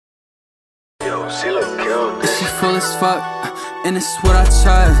She full as fuck, and it's what I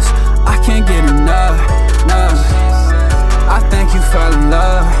trust. I can't get enough, no. I think you fell in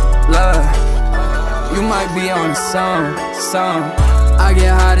love. You might be on a song. I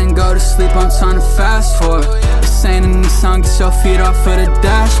get hot and go to sleep, I'm trying to fast forward. This ain't a Nissan, get your feet off of the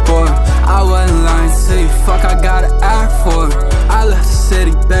dashboard. I wasn't lying to you, fuck, I gotta act for it. I left the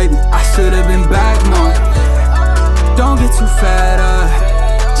city, baby, I should've been back more. Don't get too fed up,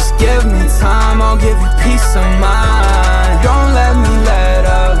 just give me time, I'll give you peace of mind. Don't let me let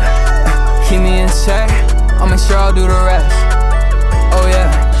up, keep me in check, I'll make sure I'll do the rest. Oh yeah,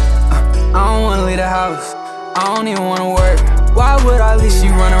 I don't wanna leave the house, I don't even wanna work. Why would I leave? She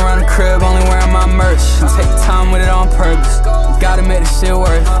run around the crib only wearing my merch. Take time with it on purpose, gotta make this shit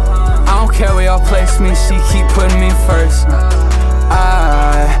worth. I don't care where y'all place me, she keep putting me first.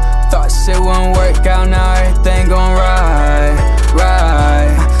 I thought shit wouldn't work out, now everything gon' right.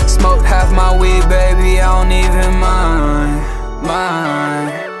 Smoked half my weed, baby, I don't even mind.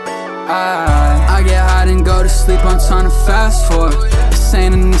 I get hot and go to sleep, I'm tryna fast forward. This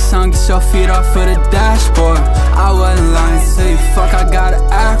ain't a Nissan, get your feet off of the dashboard. I wasn't lying to you, fuck, I gotta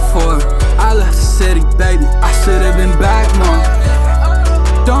act for it. I left the city, baby, I should've been back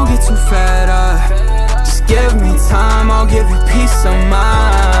more. Don't get too fed up, just give me time, I'll give you peace of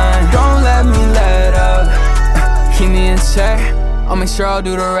mind. Don't let me let up, keep me in check, I'll make sure I'll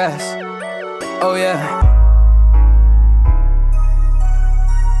do the rest. Oh yeah.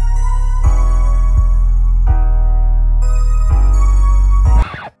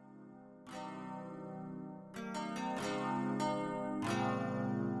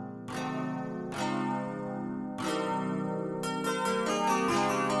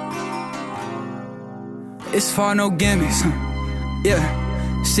 It's far, no gimmicks,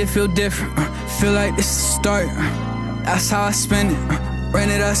 yeah, shit feel different, feel like this is the start, that's how I spend it, ran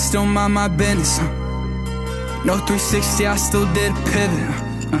it up, still mind my business, no 360, I still did a pivot,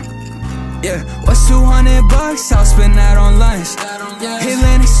 yeah, what's 200 bucks, I'll spend that on lunch,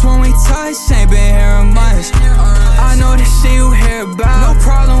 Atlantis when we touch, ain't been here in months, I know this shit you hear about, no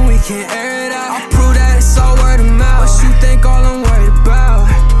problem, we can air it out, I'll prove that it's all word of mouth, what you think all I'm worried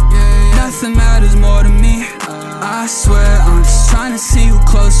about? Nothing matters more to me, I swear, I'm just trying to see you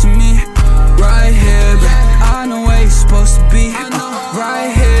close to me. Right here, but I know where you're supposed to be.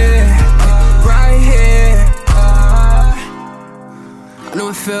 Right here. I know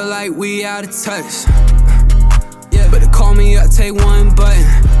it feel like we out of touch, but to call me up, take one button.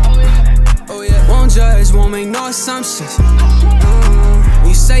 Won't judge, won't make no assumptions. When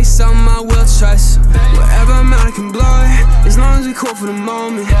you say something, I will trust. Whatever amount I can blow it, as long as we cool for the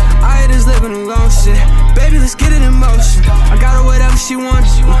moment. I just living alone shit, baby, let's get it in motion. I got her whatever she wants,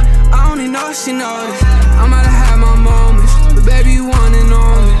 I don't even know if she noticed. I might have had my moments, but baby, you want it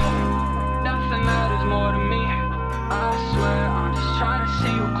on me. Nothing matters more to me, I swear, I'm just trying to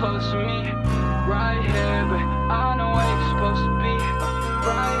see you close to me. Right here, but I know where you're supposed to be.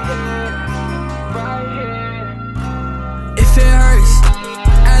 Right here. If it hurts,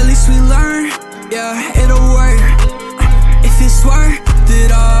 at least we learn, yeah, it'll work. If it's worth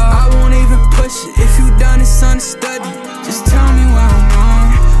it all, I won't even push it. If you done this understudy, just tell me where I'm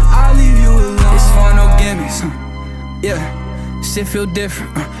wrong, I'll leave you alone. It's far, no gimmicks, yeah, shit feel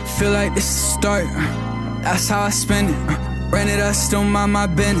different, feel like this is the start, that's how I spend it, ran it up, still mind my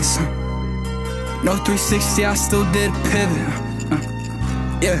business, no 360, I still did a pivot,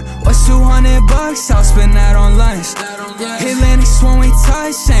 yeah, what's 200 bucks, I'll spend that on lunch. Atlantis when we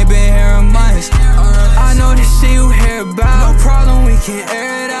touch, ain't been here in months. I know this shit you hear about, no problem, we can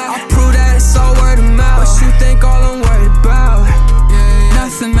air it out. I'll prove that it's all word of mouth. What you think all I'm worried about?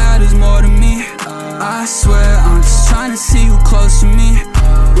 Nothing matters more to me, I swear, I'm just trying to see you close to me.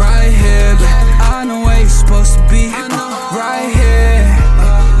 Right here, but I know where you're supposed to be. Right here.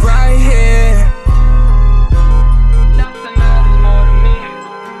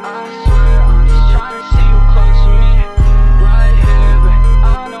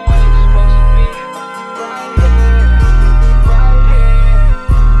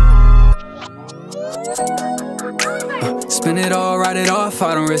 Spend it all, write it off,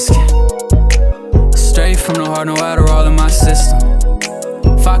 I don't risk it. Straight from the heart, no Adderall in my system.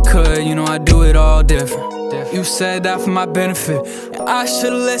 If I could, you know I'd do it all different. You said that for my benefit, and I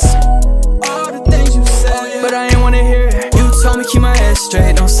should've listened. All the things you said, but I ain't wanna hear it. You told me keep my head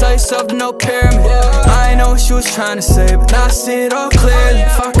straight, don't sell yourself to no pyramid. I ain't know what you was trying to say, but now I see it all clearly.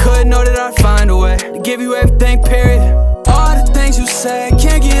 If I could, know that I'd find a way to give you everything, period. All the things you said,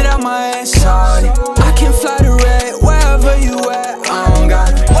 can't get out my head, shawty. I can fly the red, wherever you at, I don't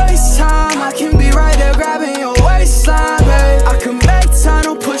gotta waste time. I can be right there grabbing your waistline, babe. I can make time,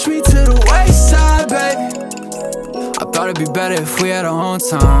 don't push me to the wayside. it'd be better if we had our own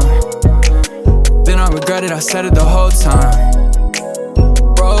time. Then I regret it, I said it the whole time.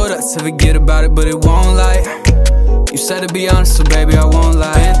 Rolled up to forget about it, but it won't lie. You said to be honest, so baby, I won't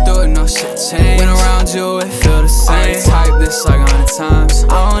lie. Been through it, no shit changed. When around you, it feel the same. I type this like 100 times.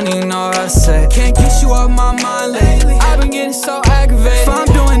 I don't even know how to say it. Can't get you off my mind lately. I've been getting so aggravated. If I'm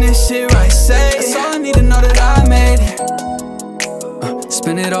doing this shit right, say it. That's all I need to know, that I made it.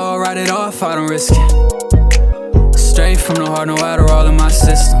 Spin it all, write it off, I don't risk it. Straight from the heart, no Adderall in my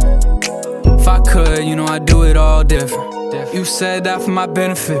system. If I could, you know I'd do it all different. You said that for my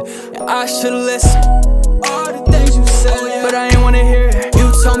benefit, and I should've listened. All the things you said, but I ain't wanna hear it.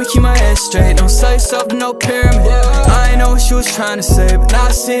 You told me keep my head straight, don't sell yourself to no pyramid. I ain't know what you was trying to say, but now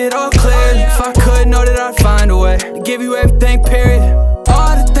I see it all clearly. If I could, know that I'd find a way to give you everything, period.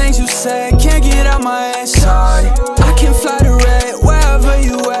 All the things you said, can't get out my head, sorry. I can fly the red, wherever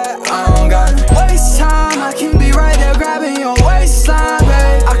you at, I don't gotta waste time. I can be right there grabbing your waistline,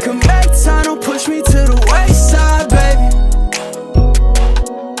 babe. I can make time, don't push me to the wayside, baby.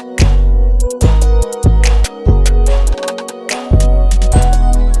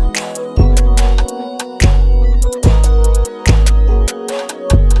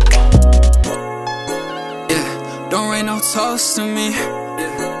 Don't rain no toast to me.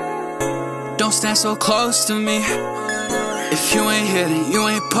 Don't stand so close to me. If you ain't here, then you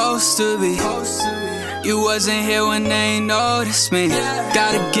ain't supposed to be. You wasn't here when they ain't noticed me.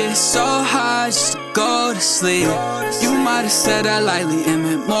 Gotta get so high just to go to sleep. You might've said that lightly, it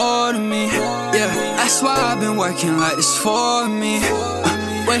meant more to me. Yeah, that's why I've been working like this for me.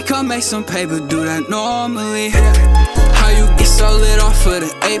 Wake up, make some paper, do that normally. How you get so lit off of the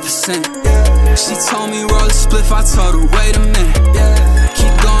 8%? She told me roll a spliff, I told her wait a minute.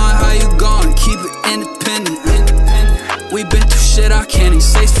 Keep going, how you going, keep it independent. We been through shit, I can't even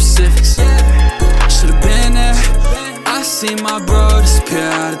say specifics. Should've been there. I see my bro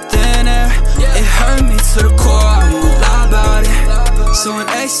disappear out of thin air. It hurt me to the core, I won't lie about it. So when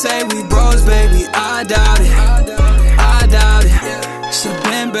they say we bros, baby, I doubt it. I doubt it. Should've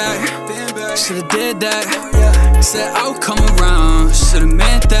been back, should've did that. Said I would come around, should've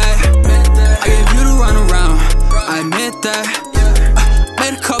meant that. I gave you the run around, I admit that.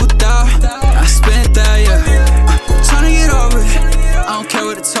 Made a couple thousand, I spent that, yeah. Tryna get over it, I don't care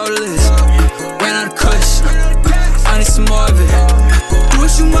what the total is. Ran out of kush, I need some more of it. Do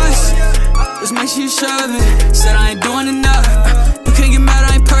what you must, just make sure you shove it. Said I ain't doing enough, you can't get mad,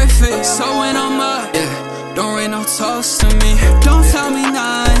 I ain't perfect. So when I'm up, yeah, don't rain no toast to me. Don't tell me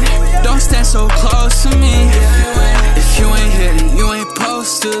none, don't stand so close to me. If you ain't here, then you ain't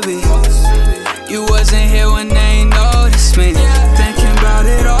supposed to be. You wasn't here when they ain't noticed me. Thinking about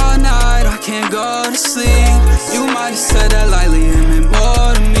it all night, I can't go to sleep. You might've said that lightly, it meant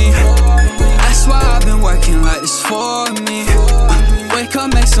more to me. That's why I've been working like this for me. Wake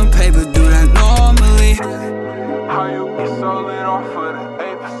up, make some paper, do that normally. How you get so lit off of the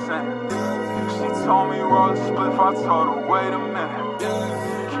 8%? She told me roll a spliff, I told her wait a minute.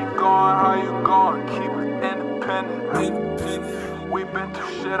 Keep going, how you going, keep it independent. We been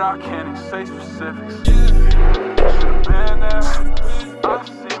through shit, I can't even say specifics. Should've been there. I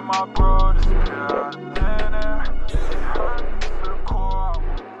see my bro disappear.